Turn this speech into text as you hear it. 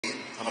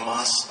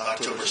Hamas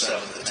October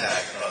 7th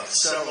attack.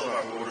 Several of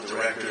our board of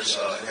directors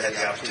had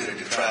the opportunity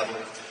to travel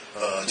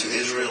to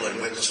Israel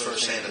and witness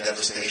firsthand the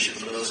devastation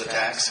from those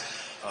attacks.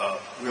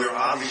 We're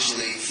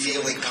obviously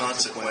feeling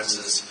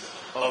consequences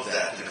of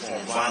that in the form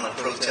of violent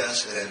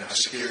protests and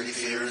security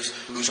fears,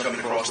 who's coming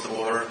across the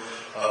border.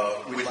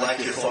 We'd like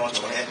your thoughts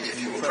on, if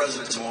you were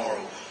president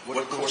tomorrow,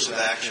 what course of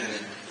action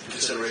in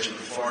consideration of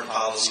foreign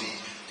policy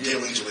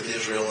dealings with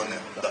Israel and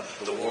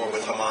the war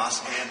with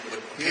Hamas and what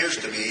appears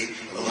to be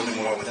a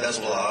looming war with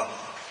Hezbollah,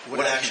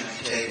 what action would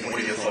you take, and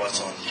what are your thoughts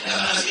on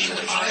that?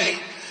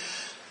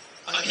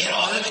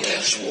 I'm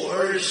against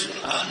wars.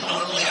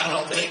 Normally, I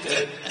don't think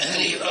that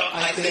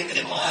I think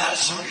in the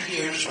last 100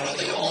 years,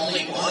 probably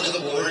only one of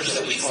the wars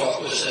that we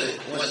fought was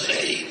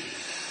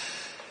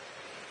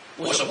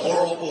a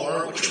moral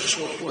war, which was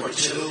World War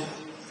II.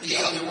 The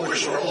other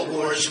wars were all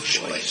wars of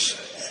choice.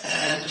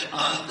 And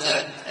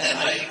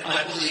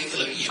I believe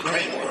the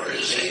Ukraine war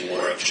is a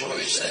war of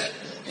choice that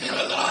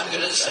I'm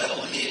going to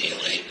settle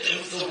immediately.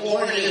 If the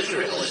war in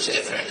Israel is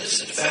different, it's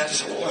a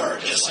defensive war,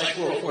 just like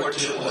World War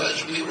II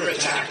was. We were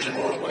attacked in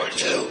World War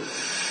II.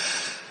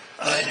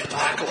 An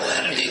implacable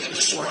enemy that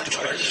was sworn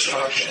to our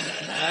destruction,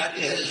 and that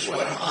is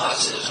what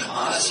Hamas is.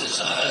 Hamas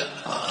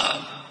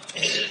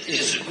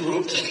is a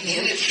group that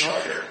in its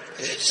charter,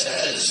 it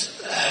says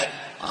that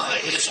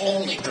its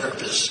only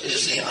purpose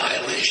is the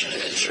annihilation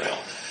of Israel.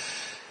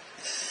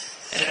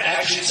 And it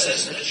actually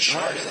says in its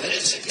charter that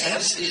it's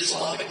against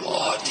Islamic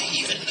law to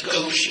even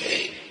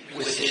negotiate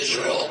with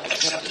Israel,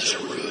 except as a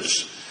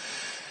ruse.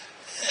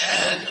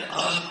 And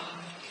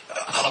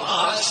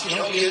Hamas,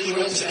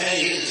 Israel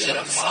today is in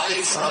a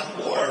five-front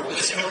war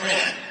with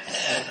Iran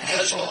and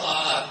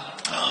Hezbollah,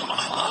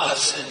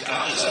 Hamas in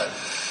Gaza,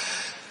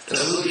 the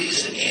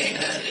Houthis in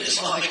Yemen,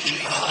 Islamic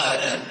Jihad,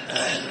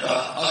 and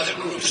other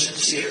groups in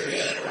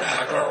Syria and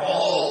Iraq are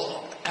all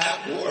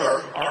at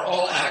war, are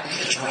all acting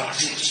as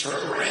proxies for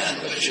Iran,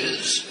 which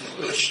is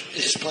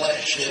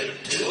pledged to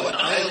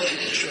annihilate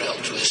Israel,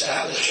 to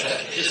establish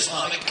an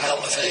Islamic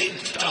caliphate,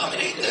 and to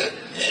dominate the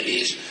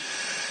Mideast.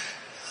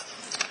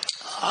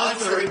 I'm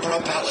very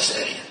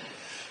pro-Palestinian.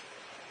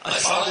 My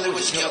father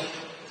was killed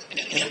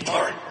in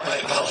part by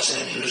a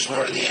Palestinian who was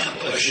part of the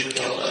ambush who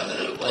killed him,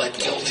 who pled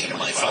guilty to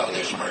my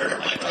father's murder.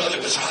 My brother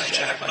was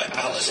hijacked by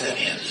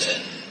Palestinians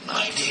in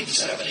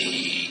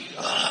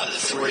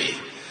 1973.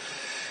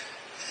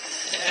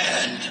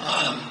 And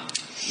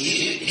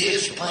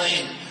his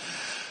plane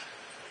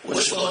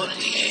was flown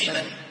into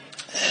Yemen,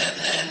 and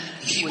then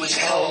he was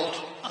held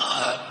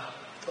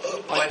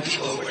by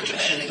people who were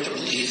demanding the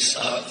release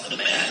of the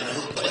man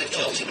who pled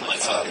guilty to my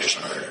father's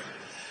murder.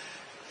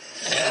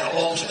 And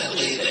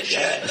ultimately, the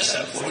jet, the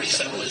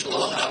 747, was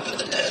blown up in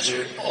the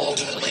desert.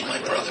 Ultimately, my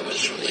brother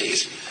was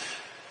released.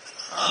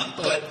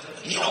 But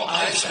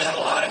I've spent a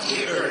lot of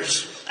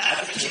years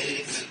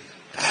advocating for the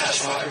past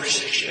 5 or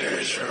 6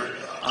 years for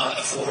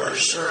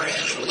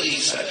Sirhan's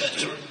release. I've been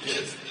to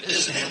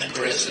visit him in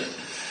prison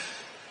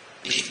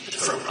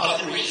for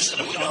other reasons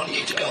that we don't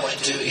need to go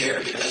into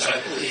here, because I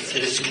believe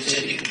that his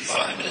continued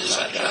confinement is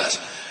unjust.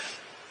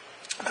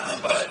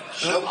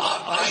 So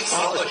I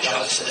follow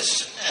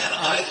justice, and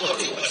I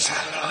look at what's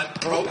happened. I'm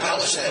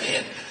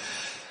pro-Palestinian.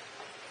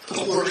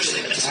 The worst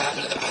thing that's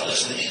happened to the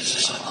Palestinians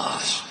is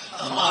Hamas.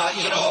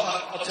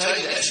 I'll tell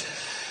you this.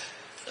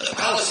 The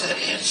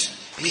Palestinians,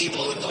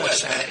 people in the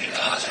West Bank and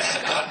Gaza,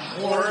 have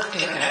gotten more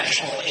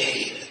international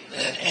aid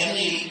than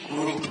any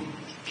group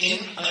in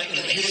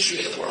the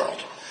history of the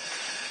world.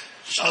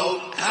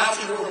 So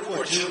after World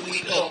War II,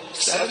 we built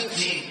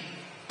 17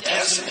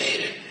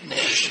 decimated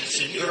nations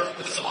in Europe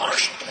with the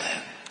Marshall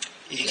Plan,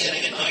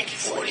 beginning in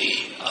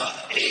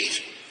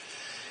 1948.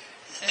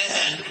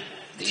 And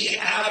we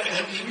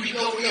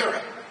rebuilt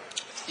Europe.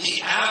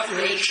 The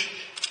average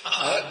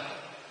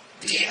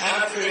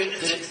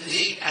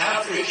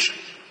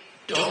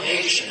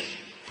donation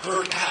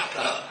per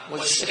capita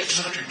was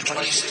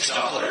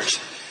 $626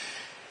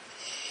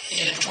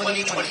 and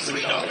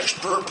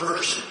 $23 per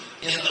person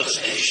in those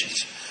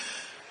nations.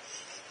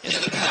 In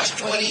the past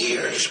 20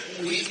 years,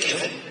 we've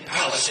given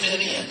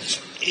Palestinians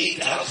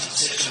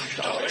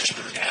 $8,600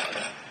 per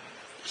capita.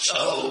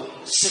 So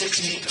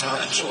 16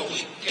 times what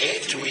we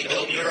gave to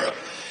rebuild Europe.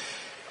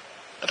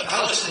 The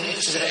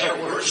Palestinians today are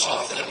worse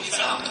off than we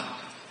found them.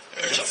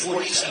 There's a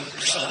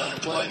 47%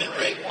 unemployment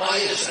rate. Why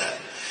is that?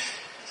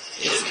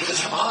 It's because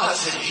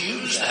Hamas has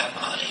used that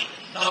money,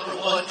 number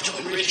one, to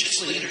enrich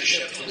its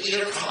leadership. The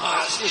leader of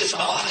Hamas is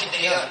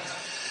Al-Hania,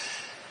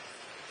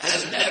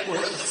 has a net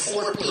worth of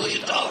 $4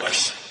 billion.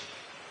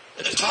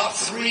 The top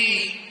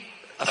 3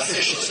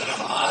 officials at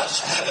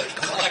Hamas have a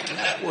collective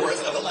net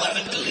worth of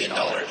 $11 billion.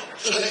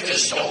 So they've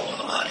just stolen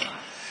the money.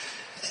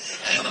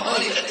 And the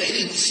money that they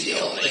didn't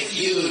steal, they've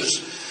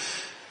used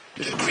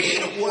to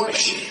create a war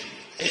machine.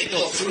 They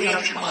built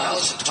 300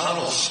 miles of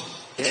tunnels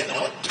in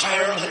an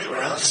entire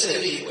underground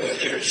city where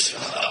there's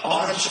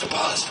arms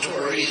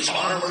depositories,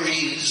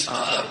 armories,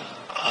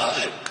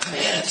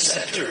 command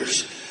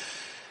centers,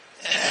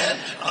 and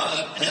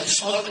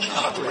smuggling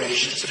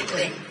operations to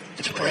bring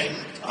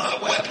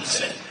weapons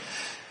in.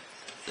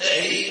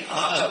 They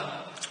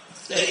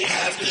They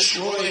have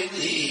destroyed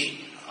the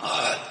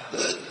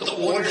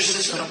water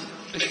system.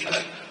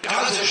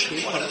 Gaza should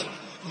be one of the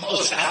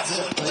most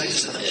affluent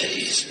places in the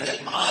Mideast. It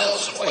has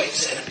miles of white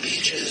sand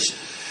beaches.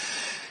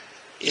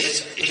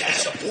 It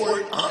has a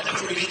port on the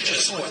Caribbean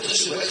just north of the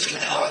Suez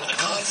Canal, and the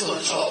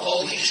confluence of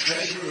all these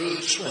trade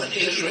routes. When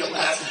Israel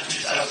left in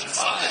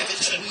 2005, it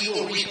said, we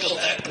will rebuild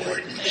that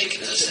port and make it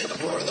the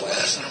Singapore of the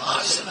West. And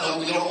Hamas said, no,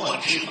 we don't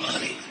want cheap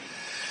money.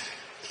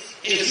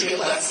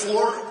 Israel had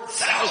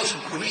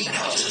 4,000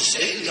 greenhouses,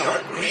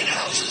 state-of-the-art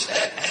greenhouses,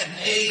 that had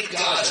made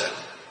Gaza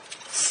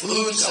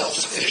food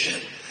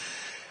self-sufficient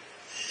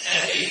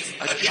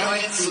and a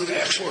giant food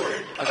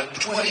exporter.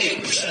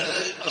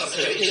 28% of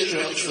the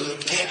Israel's food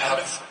came out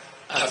of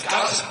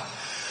Gaza.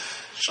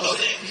 So,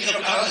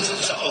 Gaza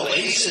is an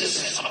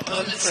oasis, it's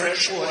abundant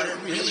fresh water,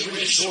 really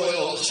rich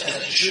soils, and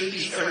it should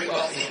be very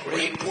wealthy and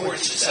great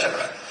ports,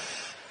 etc.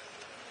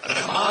 But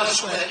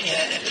Hamas went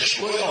in and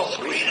destroyed all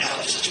the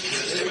greenhouses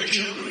because they were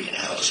Jew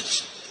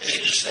greenhouses.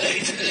 They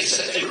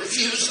said they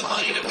refused the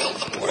money to build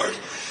the port.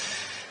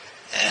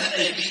 And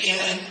they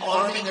began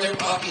arming their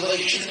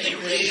population. They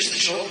raised the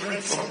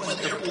children from when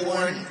they're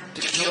born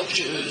to kill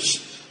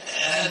Jews.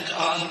 And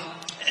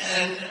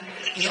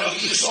you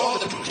saw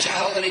the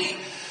brutality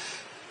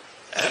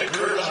that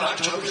occurred on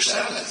October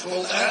 7th.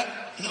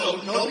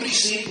 Well, nobody's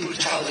seen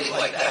brutality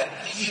like that.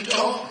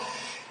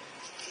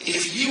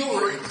 If you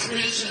were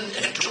imprisoned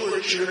and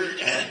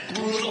tortured and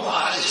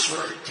brutalized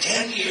for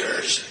 10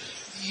 years,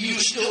 you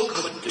still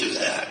couldn't do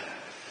that.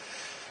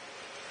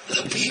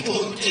 The people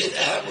who did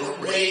that were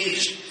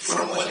raised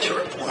from when they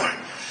were born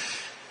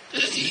to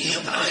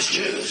dehumanize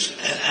Jews,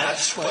 and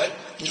that's what,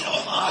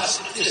 Hamas,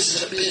 this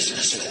is a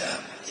business to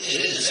them.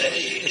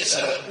 It's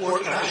an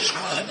organized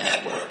crime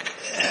network,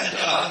 and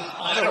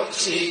I don't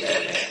see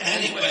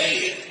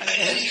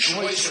any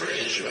choice for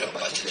Israel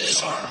but to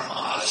disarm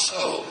Hamas.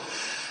 So,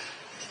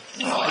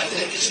 I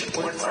think it's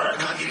important for our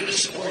country to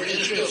support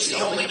Israel. It's the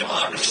only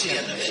democracy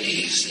in the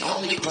Mideast, the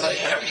only place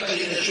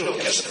everybody in Israel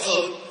gets to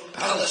vote.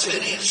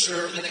 Palestinians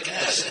serve in the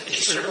Knesset, they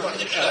serve on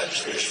the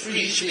judge, there's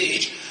free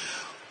speech.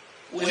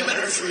 Women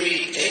are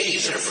free,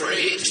 gays are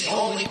free. It's the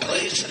only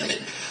place in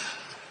it.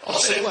 I'll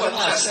say one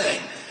last thing.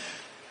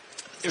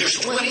 There's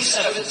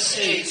 27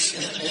 states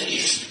in the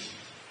Mideast.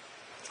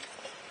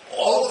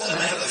 All of them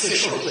have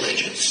official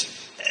religions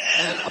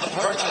and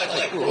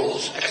apartheid-like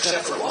rules,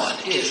 except for one,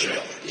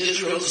 Israel.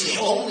 Israel's the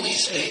only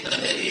state in the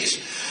Mideast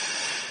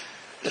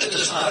that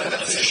does not have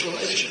an official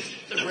religion.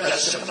 The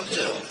rest of them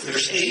do.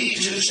 There's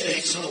 82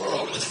 states in the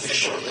world with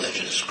official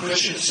religions.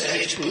 Christian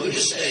states,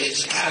 Buddhist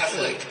states,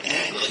 Catholic,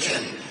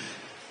 Anglican,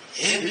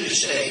 Hindu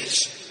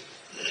states.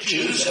 The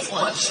Jews have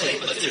one state,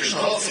 but there's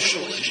no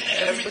official religion.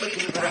 Everybody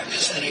can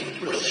practice any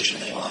religion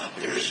they want.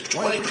 There's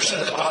 20%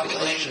 of the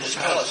population is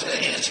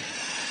Palestinians.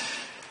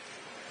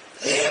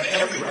 They have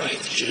every right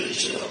to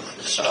choose them.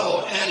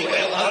 So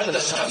anyway, a lot of the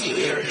stuff you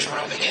hear is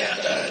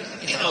propaganda.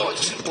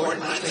 It's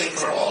important, I think,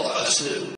 for all of us to